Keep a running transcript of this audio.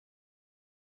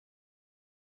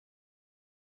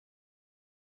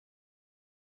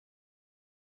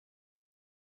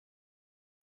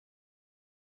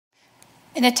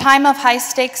In a time of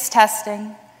high-stakes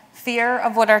testing, fear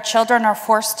of what our children are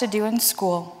forced to do in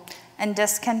school, and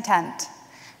discontent,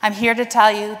 I'm here to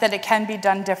tell you that it can be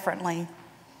done differently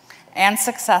and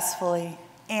successfully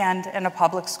and in a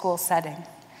public school setting.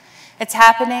 It's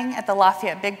happening at the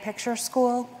Lafayette Big Picture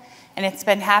School, and it's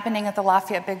been happening at the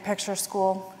Lafayette Big Picture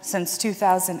School since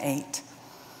 2008.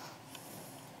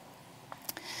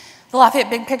 The Lafayette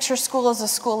Big Picture School is a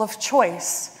school of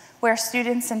choice where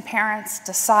students and parents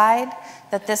decide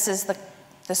that this is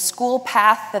the school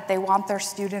path that they want their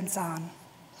students on.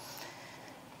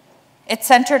 It's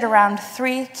centered around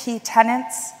 3 key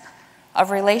tenets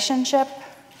of relationship,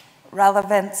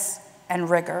 relevance, and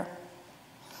rigor.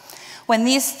 When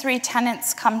these 3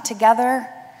 tenets come together,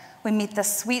 we meet the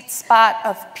sweet spot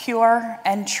of pure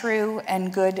and true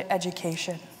and good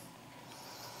education.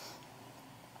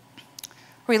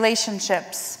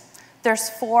 Relationships. There's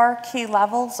 4 key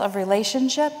levels of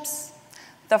relationships.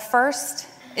 The first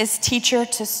is teacher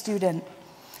to student.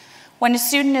 When a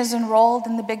student is enrolled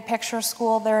in the Big Picture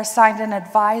School, they're assigned an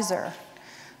advisor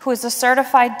who is a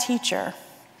certified teacher,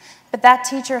 but that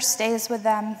teacher stays with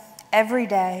them every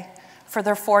day for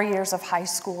their 4 years of high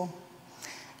school.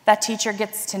 That teacher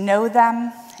gets to know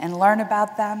them and learn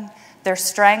about them, their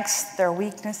strengths, their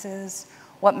weaknesses,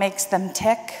 what makes them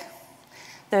tick.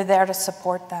 They're there to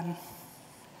support them.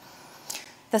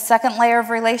 The second layer of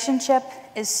relationship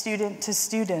is student to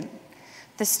student.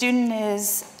 The student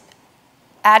is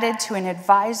added to an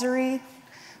advisory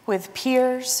with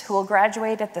peers who will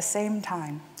graduate at the same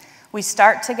time. We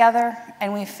start together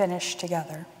and we finish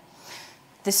together.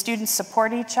 The students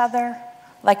support each other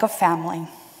like a family.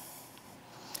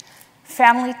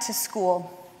 Family to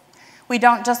school. We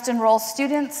don't just enroll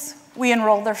students, we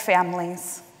enroll their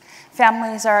families.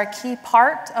 Families are a key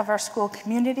part of our school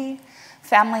community.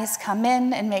 Families come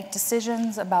in and make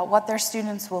decisions about what their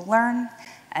students will learn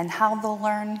and how they'll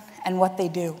learn and what they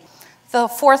do. The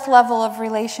 4th level of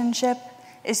relationship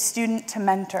is student to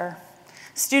mentor.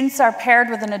 Students are paired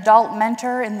with an adult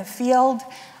mentor in the field,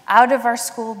 out of our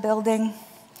school building,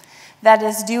 that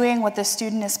is doing what the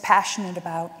student is passionate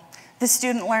about. The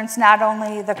student learns not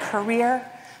only the career,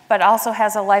 but also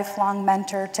has a lifelong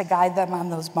mentor to guide them on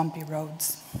those bumpy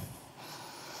roads.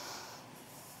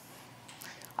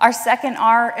 Our second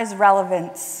R is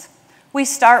relevance. We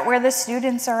start where the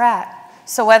students are at.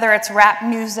 So whether it's rap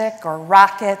music or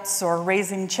rockets or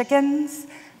raising chickens,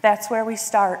 that's where we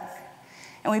start.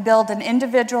 And we build an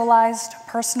individualized,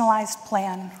 personalized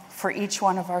plan for each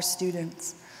one of our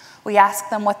students. We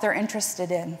ask them what they're interested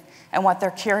in and what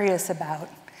they're curious about.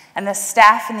 And the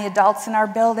staff and the adults in our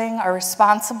building are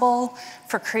responsible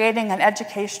for creating an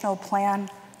educational plan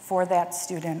for that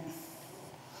student.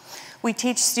 We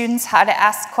teach students how to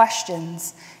ask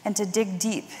questions and to dig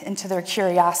deep into their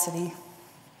curiosity.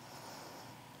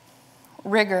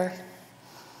 Rigor.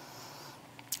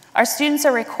 Our students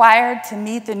are required to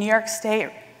meet the New York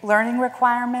State learning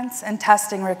requirements and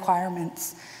testing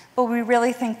requirements, but we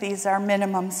really think these are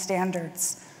minimum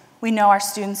standards. We know our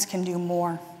students can do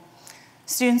more.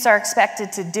 Students are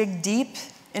expected to dig deep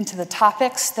into the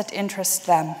topics that interest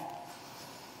them.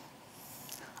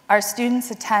 Our students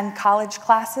attend college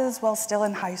classes while still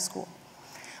in high school.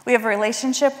 We have a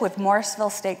relationship with Morrisville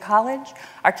State College.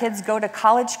 Our kids go to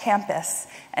college campus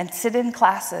and sit in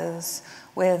classes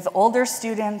with older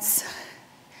students,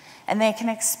 and they can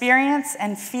experience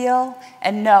and feel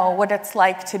and know what it's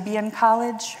like to be in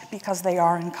college because they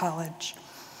are in college.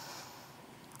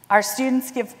 Our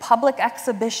students give public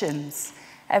exhibitions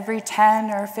every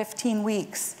 10 or 15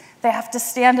 weeks. They have to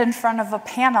stand in front of a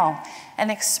panel and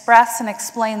express and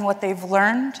explain what they've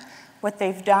learned, what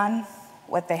they've done,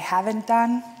 what they haven't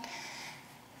done.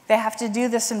 They have to do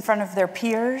this in front of their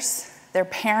peers, their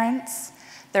parents,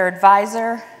 their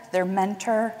advisor, their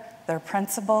mentor, their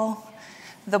principal,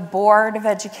 the board of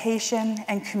education,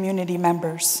 and community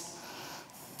members.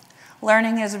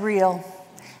 Learning is real.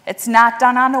 It's not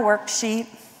done on a worksheet.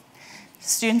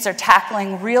 Students are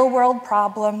tackling real-world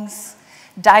problems,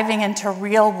 diving into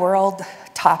real-world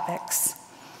topics.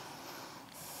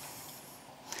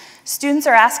 Students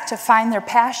are asked to find their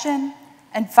passion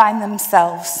and find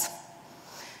themselves.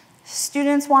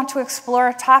 Students want to explore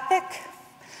a topic.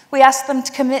 We ask them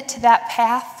to commit to that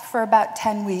path for about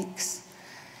 10 weeks.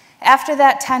 After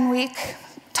that 10-week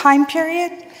time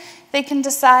period, they can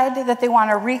decide that they want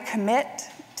to recommit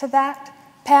to that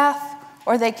path,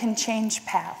 or they can change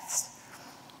paths.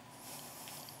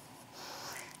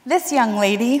 This young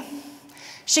lady,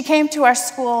 she came to our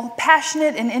school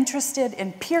passionate and interested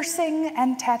in piercing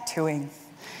and tattooing.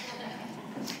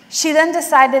 She then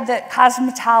decided that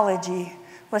cosmetology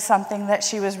was something that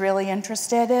she was really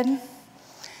interested in.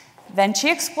 Then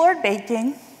she explored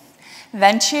baking.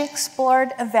 Then she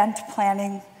explored event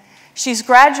planning. She's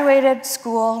graduated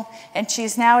school, and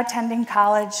she's now attending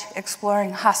college,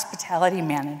 exploring hospitality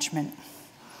management.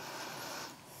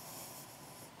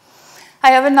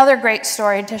 I have another great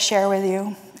story to share with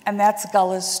you, and that's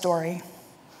Gulla's story.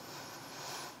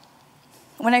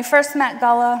 When I first met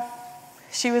Gulla,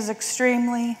 she was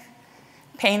extremely,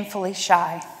 painfully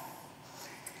shy.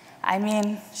 I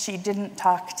mean, she didn't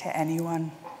talk to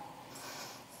anyone.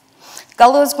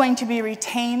 Gulla was going to be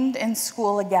retained in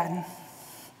school again.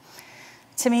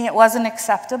 To me, it wasn't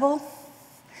acceptable.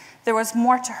 There was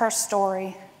more to her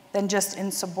story than just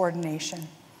insubordination.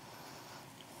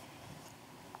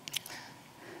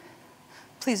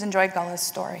 Please enjoy Gulla's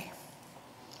story.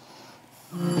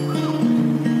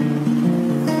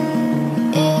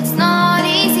 It's not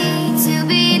easy to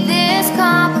be this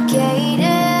complicated,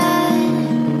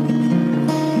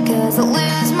 'cause I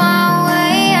lose my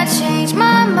way, I change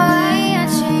my mind,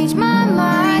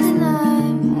 and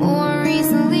I'm more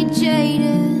recently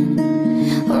jaded,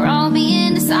 or I'll be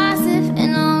indecisive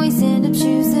and always end up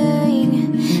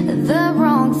choosing the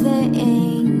wrong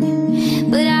thing.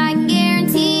 But I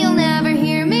guarantee you'll never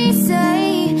hear me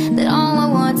say that all I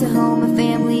want to home a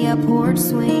family, a porch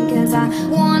swing, 'cause I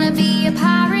wanna be a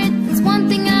pirate. It's one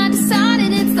thing I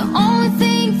decided, it's the only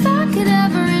thing that could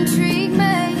ever intrigue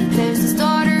me. There's a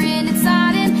starter in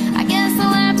inside, and I guess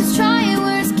I'll have to try it.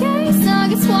 Worst case, I'll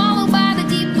get swallowed by the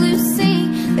deep blue sea.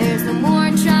 There's no more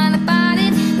trying to fight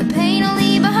it, the pain I'll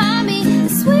leave behind me, the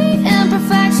sweet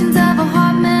imperfections of a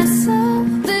hot mess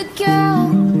of the girl.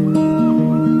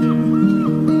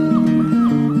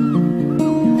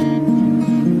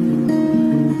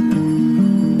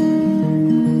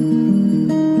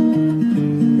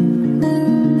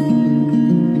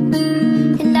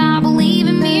 And I believe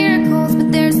in miracles,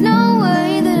 but there's no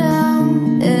way that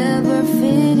I'll ever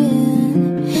fit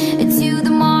in into the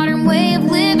modern way of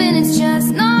living. It's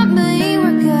just not me.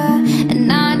 Work a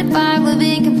 9 to 5, live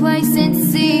in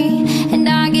complacency, and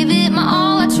I give it my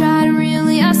all. I try to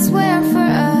really, I swear, for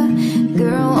a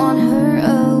girl on her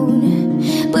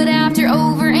own. But after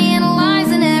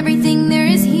overanalyzing everything there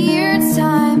is here, it's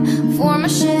time for my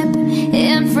ship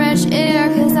in fresh air,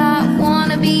 'cause I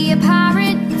wanna be a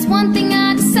pirate. It's one thing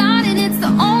I decided, it's the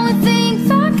only thing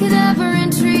that could ever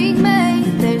intrigue me.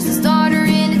 There's a starter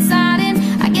in inside, and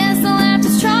I guess I'll have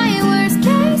to try it. Worst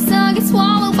case, I'll get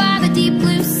swallowed by the deep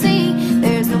blue sea.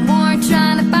 There's no more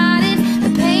trying to fight it, the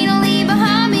pain I'll leave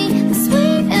behind me, the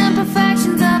sweet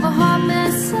imperfections of a hot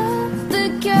mess of the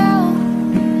girl.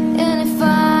 And if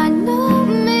I know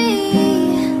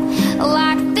me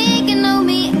like I think I know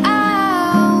me,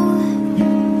 I'll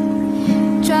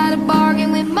try to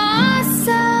bargain with myself.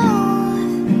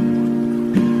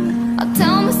 I'll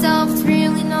tell myself it's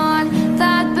really not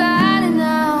that bad, and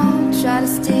I'll try to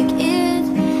stick it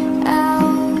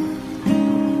out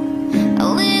a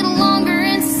little longer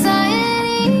in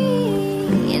society.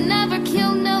 You never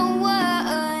kill no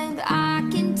one, but I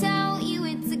can tell you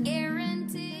it's a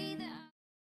guarantee that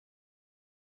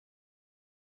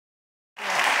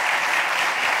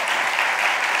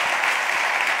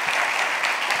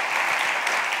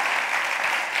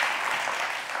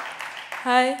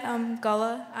Hi, I'm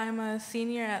Gulla. I'm a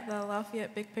senior at the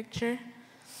Lafayette Big Picture.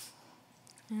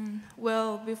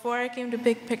 Well, before I came to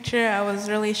Big Picture, I was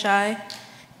really shy,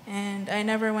 and I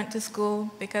never went to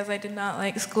school because I did not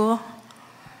like school.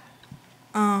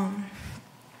 I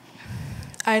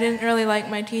didn't really like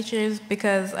my teachers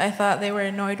because I thought they were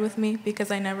annoyed with me because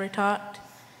I never talked.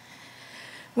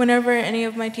 Whenever any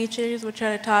of my teachers would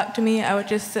try to talk to me, I would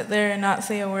just sit there and not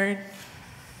say a word.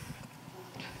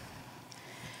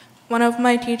 One of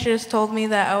my teachers told me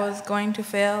that I was going to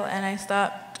fail, and I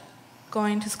stopped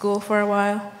going to school for a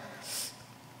while.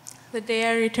 The day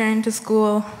I returned to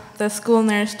school, the school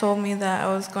nurse told me that I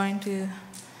was going to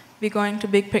be going to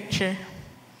Big Picture.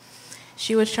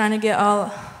 She was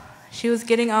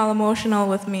getting all emotional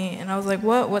with me, and I was like,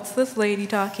 what's this lady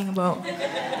talking about?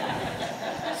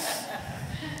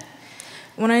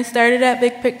 When I started at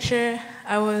Big Picture,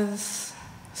 I was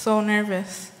so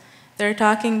nervous. They were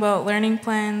talking about learning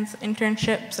plans,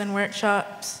 internships, and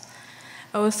workshops.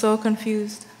 I was so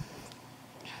confused.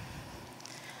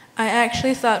 I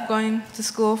actually stopped going to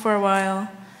school for a while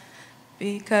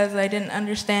because I didn't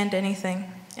understand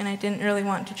anything, and I didn't really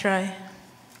want to try.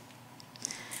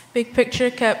 Big Picture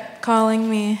kept calling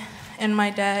me and my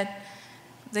dad.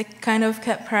 They kind of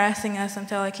kept harassing us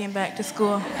until I came back to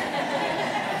school.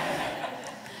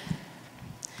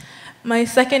 My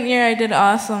second year, I did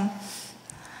awesome.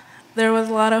 There was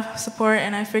a lot of support,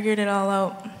 and I figured it all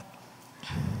out.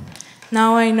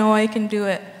 Now I know I can do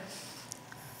it.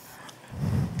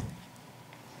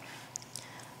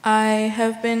 I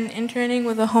have been interning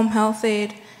with a home health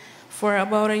aide for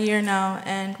about a year now,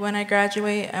 and when I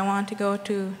graduate, I want to go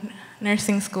to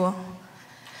nursing school.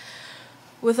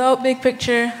 Without big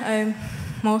picture, I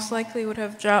most likely would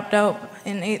have dropped out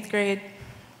in 8th grade.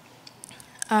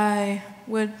 I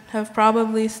would have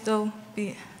probably still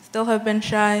have been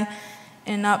shy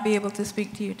and not be able to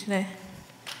speak to you today.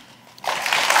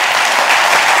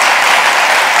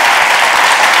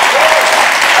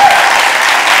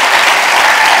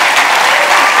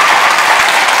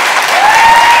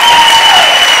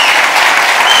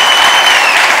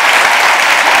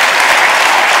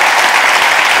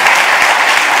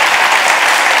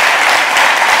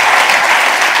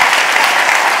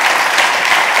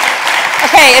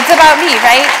 Okay, it's about me,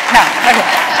 right? No,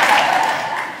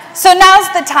 okay. So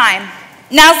now's the time.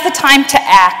 Now's the time to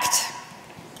act.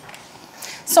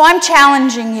 So I'm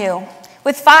challenging you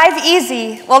with 5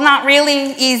 easy, well, not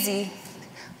really easy,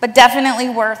 but definitely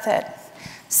worth it,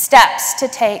 steps to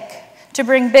take to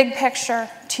bring big picture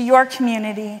to your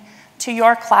community, to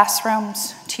your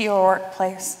classrooms, to your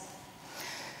workplace.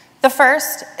 The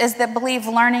first is that believe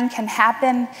learning can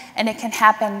happen, and it can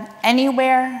happen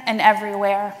anywhere and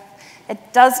everywhere.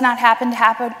 It does not have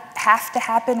to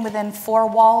happen within 4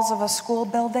 walls of a school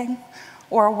building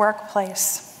or a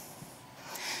workplace.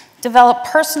 Develop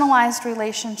personalized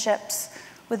relationships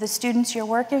with the students you're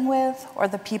working with or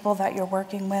the people that you're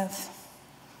working with.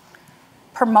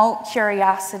 Promote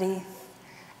curiosity.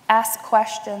 Ask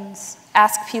questions.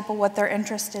 Ask people what they're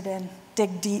interested in.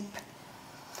 Dig deep.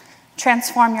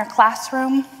 Transform your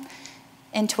classroom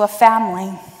into a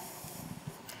family.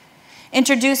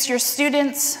 Introduce your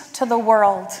students to the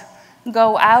world.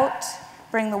 Go out,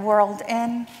 bring the world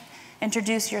in.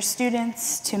 Introduce your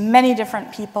students to many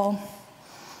different people.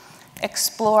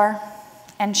 Explore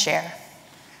and share.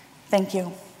 Thank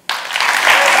you.